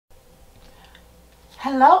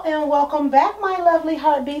Hello and welcome back, my lovely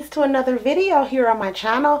heartbeats, to another video here on my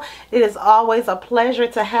channel. It is always a pleasure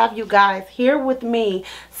to have you guys here with me.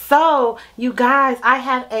 So you guys, I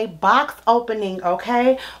have a box opening,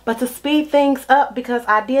 okay? But to speed things up, because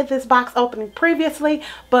I did this box opening previously,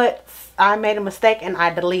 but I made a mistake and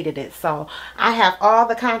I deleted it. So I have all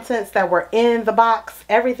the contents that were in the box.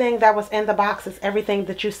 Everything that was in the box is everything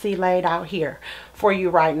that you see laid out here for you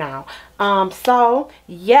right now. So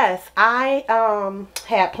yes, I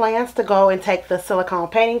had plans to go and take the silicone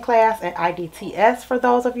painting class at IDTS, for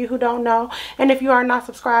those of you who don't know. And if you are not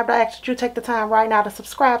subscribed, I ask that you take the time right now to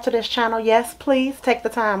subscribe to this channel. Yes, please take the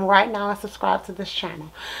time right now and subscribe to this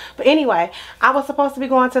channel. But anyway, I was supposed to be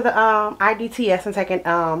going to the IDTS and taking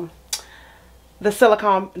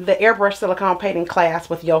the airbrush silicone painting class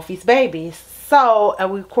with Yophi'S babies. So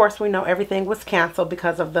of course we know everything was canceled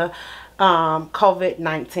because of the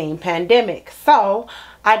COVID-19 pandemic. So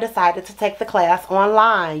I decided to take the class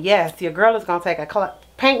online. Yes, your girl is going to take a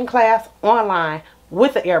painting class online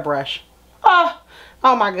with the airbrush. Oh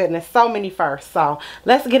my goodness, so many firsts. So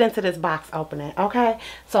let's get into this box opening, okay?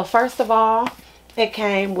 So first of all, it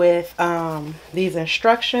came with these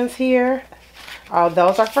instructions here. Oh,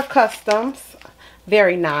 those are for customs.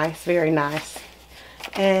 Very nice, very nice.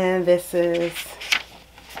 And this is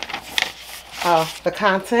the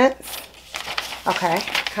contents. Okay,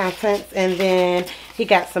 contents. And then he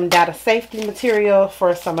got some data safety material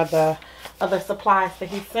for some of the other supplies that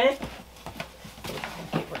he sent. So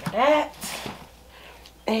get rid of that.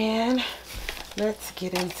 And let's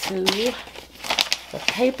get into the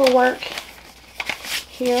paperwork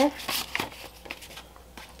here.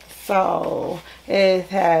 So it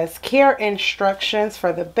has care instructions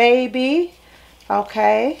for the baby.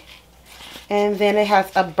 Okay. And then it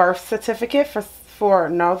has a birth certificate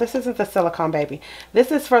no, this isn't the silicone baby.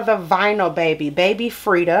 This is for the vinyl baby, baby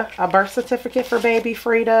Freida. A birth certificate for baby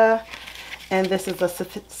Freida. And this is a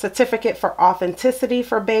certificate for authenticity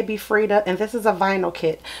for baby Freida. And this is a vinyl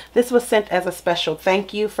kit. This was sent as a special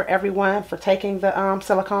thank you for everyone for taking the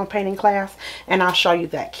silicone painting class. And I'll show you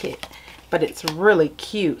that kit. But it's really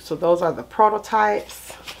cute. So those are the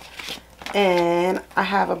prototypes. And I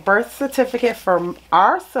have a birth certificate for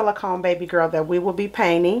our silicone baby girl that we will be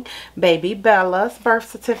painting, baby Bella's birth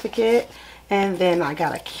certificate. And then I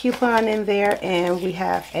got a coupon in there, and we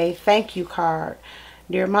have a thank you card.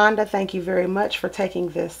 Dear Monda, thank you very much for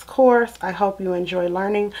taking this course. I hope you enjoy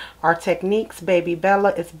learning our techniques. Baby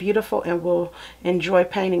Bella is beautiful and will enjoy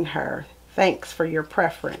painting her. Thanks for your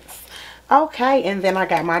preference. Okay, and then I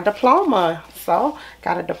got my diploma. So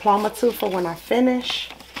got a diploma too for when I finish.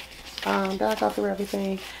 Did I go through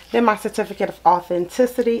everything? Then my certificate of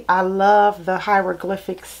authenticity. I love the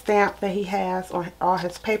hieroglyphic stamp that he has on all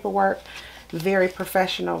his paperwork. Very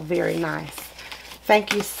professional, very nice.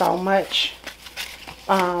 Thank you so much,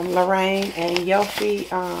 Lorraine and Yophi.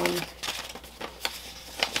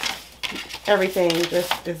 Everything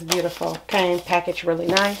just is beautiful. Came packaged really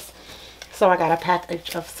nice. So I got a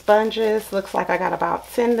package of sponges. Looks like I got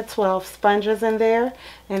about 10 to 12 sponges in there.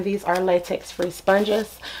 And these are latex-free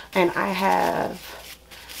sponges. And I have,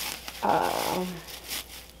 oh,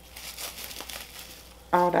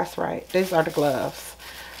 that's right. These are the gloves.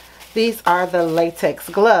 These are the latex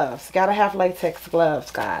gloves. Gotta have latex gloves,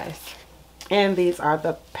 guys. And these are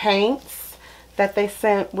the paints that they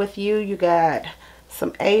sent with you. You got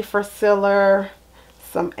some A for Sealer,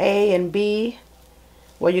 some A and B.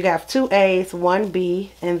 Well, you have 2 A's, 1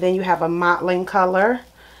 B, and then you have a mottling color.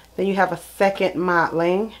 Then you have a second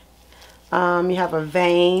mottling. You have a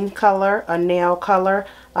vein color, a nail color,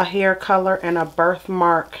 a hair color, and a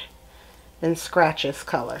birthmark and scratches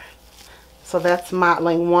color. So that's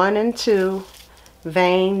mottling 1 and 2,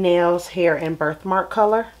 vein, nails, hair, and birthmark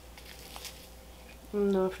color. I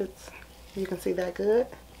don't know if you can see that good.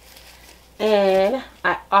 And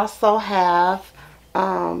I also have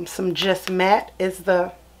some Just Matte is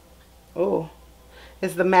the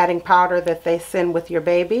matting powder that they send with your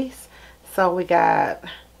babies. So we got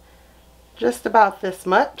just about this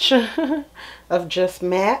much of Just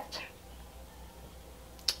Matte,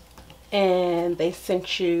 and they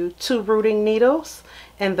sent you 2 rooting needles,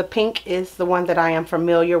 and the pink is the one that I am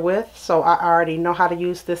familiar with, so I already know how to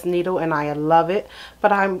use this needle and I love it.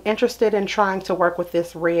 But I'm interested in trying to work with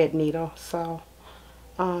this red needle. So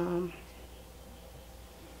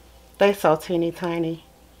they so teeny tiny.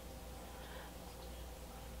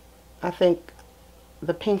 I think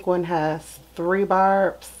the pink one has 3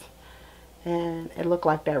 barbs, and it looked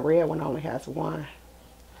like that red one only has 1.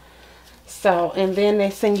 So, and then they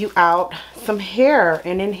send you out some hair,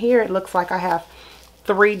 and in here it looks like I have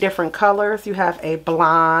 3 different colors. You have a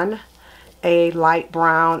blonde, a light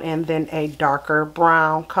brown and then a darker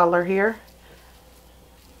brown color here.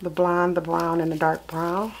 The blonde, the brown, and the dark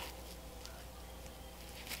brown.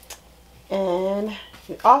 And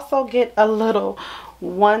you also get a little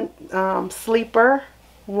sleeper,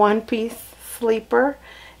 one-piece sleeper.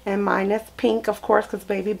 And mine is pink, of course, because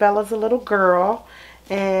baby Bella's a little girl.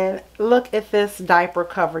 And look at this diaper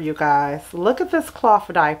cover, you guys. Look at this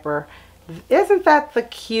cloth diaper. Isn't that the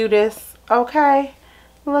cutest? Okay,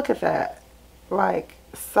 look at that. Like,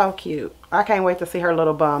 so cute. I can't wait to see her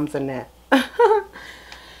little bums in that.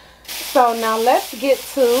 So now let's get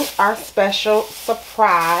to our special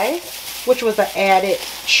surprise, which was an added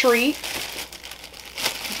treat.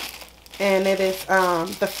 And it is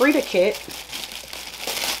the Freida kit.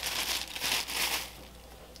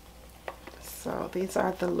 So these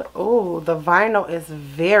are the, oh, the vinyl is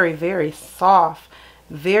very, very soft.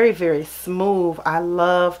 Very, very smooth. I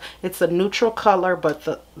love, it's a neutral color, but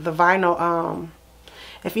the vinyl,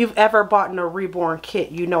 if you've ever bought a reborn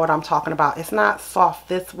kit, you know what I'm talking about. It's not soft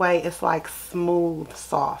this way. It's like smooth,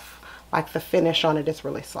 soft. Like the finish on it is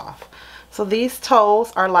really soft. So these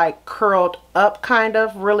toes are like curled up, kind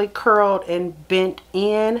of, really curled and bent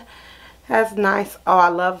in. Has nice, oh, I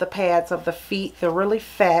love the pads of the feet. They're really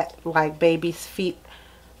fat, like baby's feet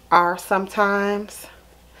are sometimes.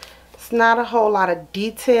 It's not a whole lot of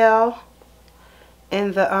detail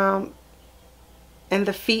in the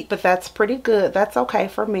feet, but that's pretty good. That's okay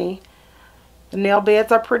for me. The nail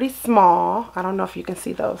beds are pretty small. I don't know if you can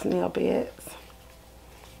see those nail beds.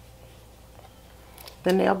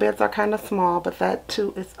 The nail beds are kind of small, but that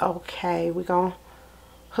too is okay. We're going to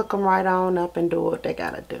hook them right on up and do what they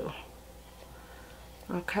got to do.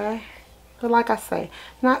 Okay. But like I say,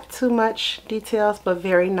 not too much details, but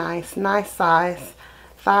very nice. Nice size.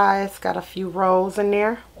 Thighs, got a few rows in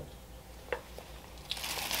there.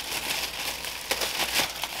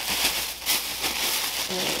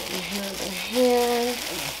 And here the hair.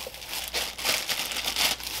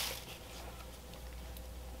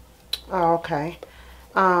 Oh, okay.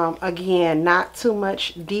 Again, not too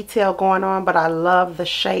much detail going on, but I love the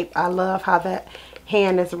shape. I love how that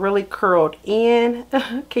hand is really curled in.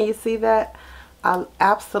 Can you see that? I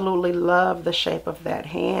absolutely love the shape of that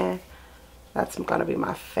hand. That's going to be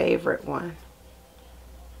my favorite one.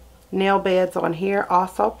 Nail beds on here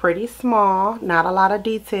also pretty small. Not a lot of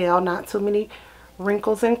detail. Not too many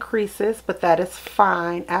wrinkles and creases. But that is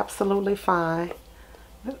fine. Absolutely fine.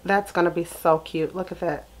 That's going to be so cute. Look at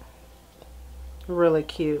that. Really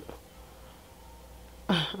cute.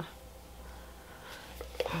 Okay.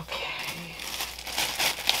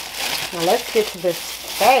 Now let's get to this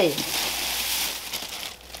face.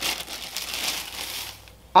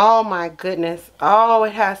 Oh my goodness. Oh,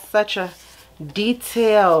 it has such a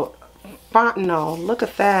detailed font. No, look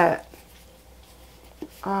at that.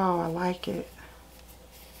 Oh, I like it.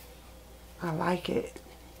 I like it.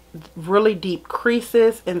 Really deep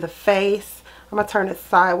creases in the face. I'm going to turn it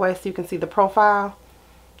sideways so you can see the profile.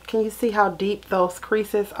 Can you see how deep those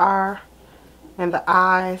creases are? And the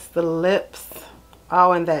eyes, the lips.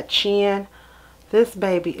 Oh, and that chin. This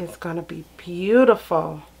baby is going to be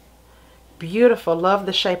beautiful. Beautiful. Love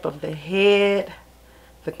the shape of the head,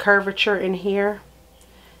 the curvature in here.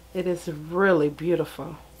 It is really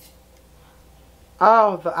beautiful.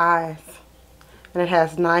 Oh, the eyes. And it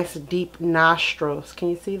has nice deep nostrils. Can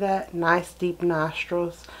you see that? Nice deep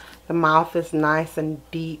nostrils. The mouth is nice and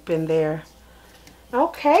deep in there.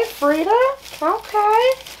 Okay, Freida.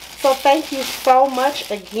 Okay. So thank you so much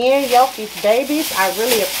again, Yophi'S babies. I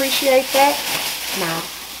really appreciate that. Now,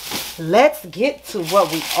 let's get to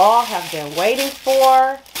what we all have been waiting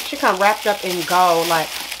for. She come wrapped up in gold, like,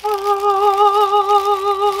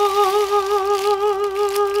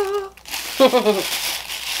 oh.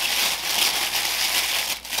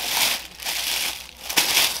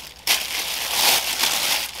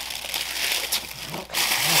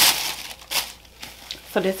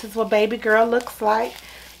 So this is what baby girl looks like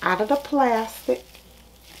out of the plastic.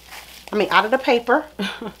 I mean, out of the paper.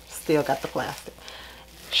 Still got the plastic.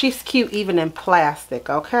 She's cute even in plastic,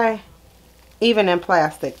 okay? Even in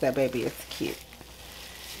plastic, that baby is cute.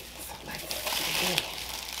 So let's see.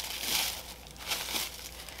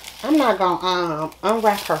 I'm not going to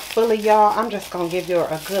unwrap her fully, y'all. I'm just going to give you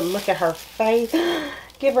a good look at her face.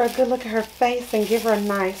 Give her a good look at her face and give her a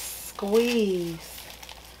nice squeeze.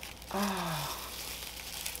 Oh.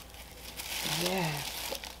 Yes.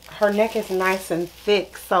 Her neck is nice and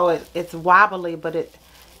thick, so it's wobbly, but it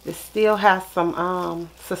still has some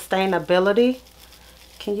sustainability.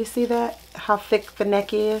 Can you see that? How thick the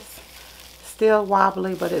neck is? Still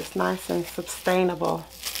wobbly, but it's nice and sustainable.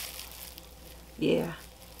 Yeah.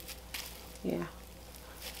 Yeah.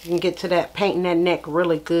 You can get to that, painting that neck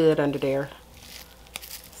really good under there.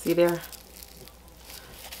 See there?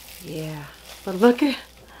 Yeah. But look at,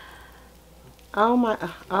 oh my,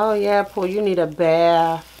 oh yeah, Pooh, you need a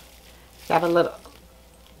bath. Got a little,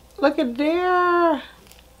 look at there.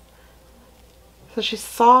 So she's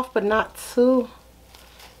soft, but not too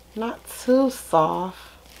soft.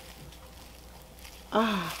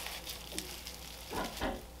 Ah.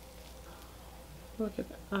 Look at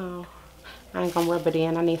that. Oh. I ain't gonna rub it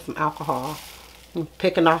in. I need some alcohol. I'm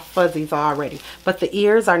picking off fuzzies already. But the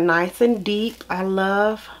ears are nice and deep. I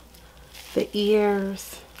love the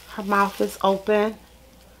ears. Her mouth is open.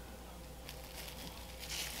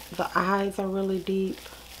 The eyes are really deep.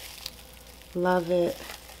 Love it.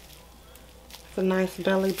 It's a nice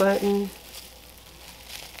belly button.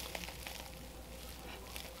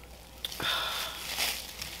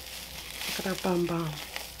 Look at her bum bum.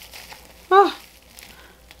 Oh,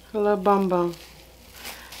 a little bum bum.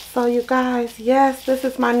 So you guys, yes, this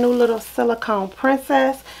is my new little silicone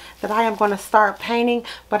princess that I am going to start painting,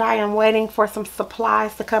 but I am waiting for some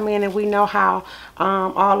supplies to come in, and we know how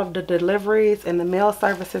all of the deliveries and the mail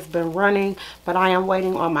service has been running, but I am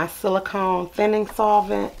waiting on my silicone thinning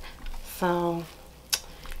solvent. So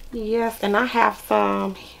yes, and I have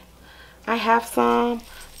some,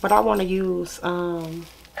 but I want to use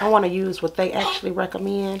what they actually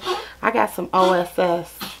recommend. I got some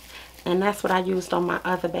OSS, and that's what I used on my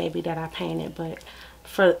other baby that I painted. But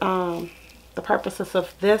for the purposes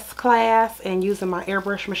of this class and using my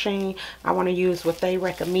airbrush machine, I want to use what they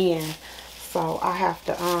recommend. So I have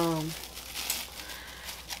to,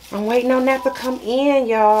 I'm waiting on that to come in,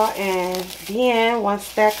 y'all. And then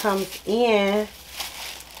once that comes in,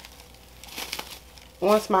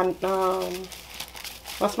 once my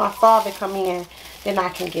solvent come in, then I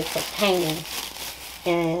can get to painting.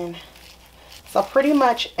 And so pretty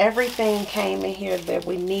much everything came in here that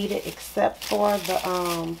we needed except for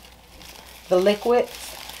the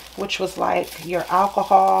liquids, which was like your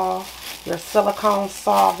alcohol, your silicone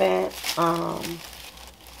solvent,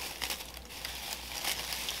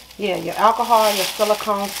 yeah, your alcohol, your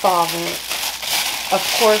silicone solvent, of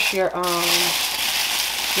course your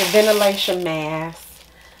ventilation mask,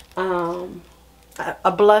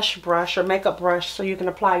 a blush brush or makeup brush so you can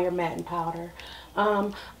apply your matting powder.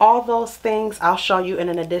 All those things I'll show you in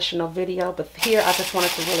an additional video, but here I just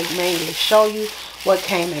wanted to really mainly show you what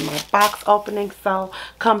came in my box opening. So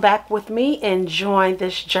come back with me and join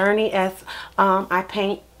this journey as I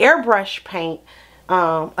airbrush paint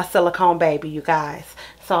a silicone baby, you guys.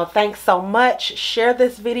 So thanks so much. Share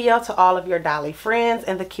this video to all of your Dolly friends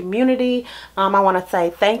and the community. I want to say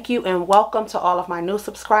thank you and welcome to all of my new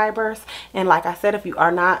subscribers. And like I said, if you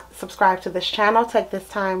are not subscribed to this channel, take this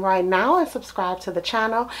time right now and subscribe to the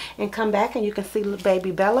channel and come back and you can see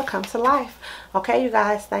baby Bella come to life. Okay, you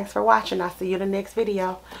guys, thanks for watching. I'll see you in the next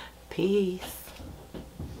video. Peace.